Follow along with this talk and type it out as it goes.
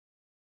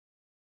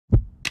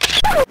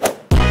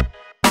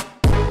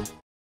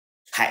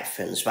Hi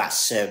friends,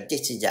 what's up?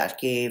 This is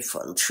RK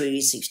from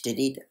 360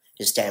 Data.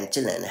 It's time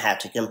to learn how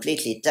to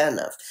completely turn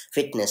off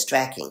fitness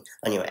tracking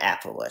on your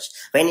Apple Watch.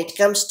 When it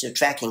comes to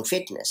tracking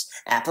fitness,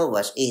 Apple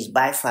Watch is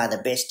by far the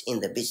best in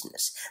the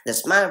business. The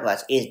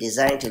smartwatch is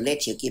designed to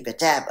let you keep a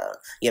tab on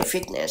your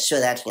fitness so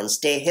that you can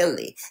stay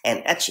healthy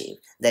and achieve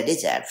the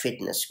desired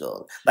fitness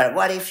goal. But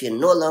what if you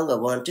no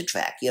longer want to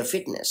track your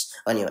fitness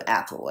on your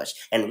Apple Watch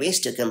and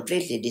wish to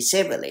completely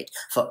disable it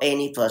for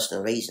any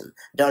personal reason?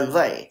 Don't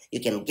worry, you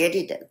can get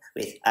it done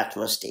with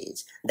utmost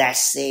ease. That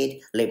said,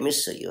 let me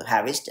show you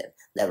how it's done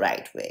the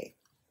right way.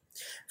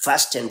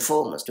 First and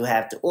foremost, you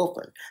have to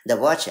open the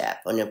Watch app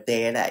on your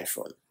paired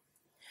iPhone.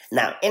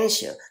 Now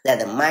ensure that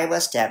the My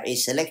Watch tab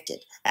is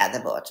selected at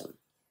the bottom.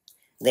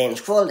 Then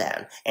scroll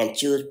down and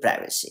choose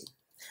Privacy.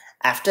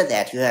 After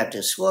that, you have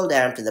to scroll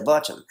down to the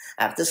bottom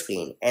of the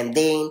screen and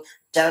then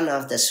turn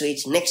off the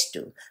switch next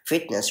to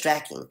Fitness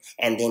Tracking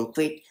and then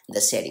quit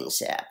the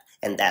Settings app.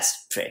 And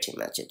that's pretty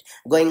much it.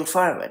 Going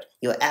forward,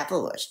 your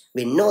Apple Watch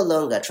will no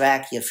longer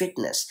track your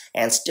fitness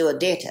and store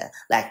data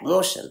like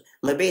motion,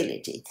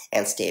 mobility,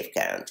 and step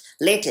count.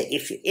 Later,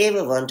 if you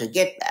ever want to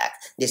get back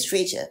this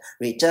feature,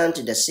 return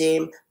to the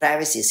same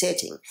privacy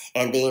setting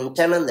and then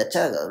turn on the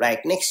toggle right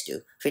next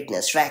to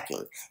fitness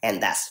tracking.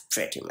 And that's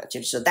pretty much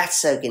it. So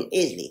that's how you can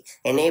easily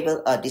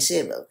enable or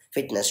disable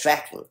fitness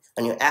tracking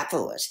on your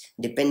Apple Watch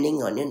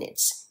depending on your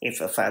needs. If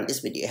you found this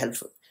video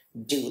helpful,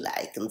 do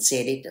like and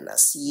share it, and I'll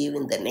see you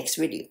in the next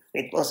video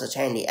with more such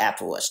handy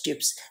Apple Watch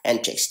tips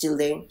and tricks. Till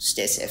then,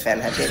 stay safe and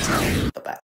have a great time. Bye-bye.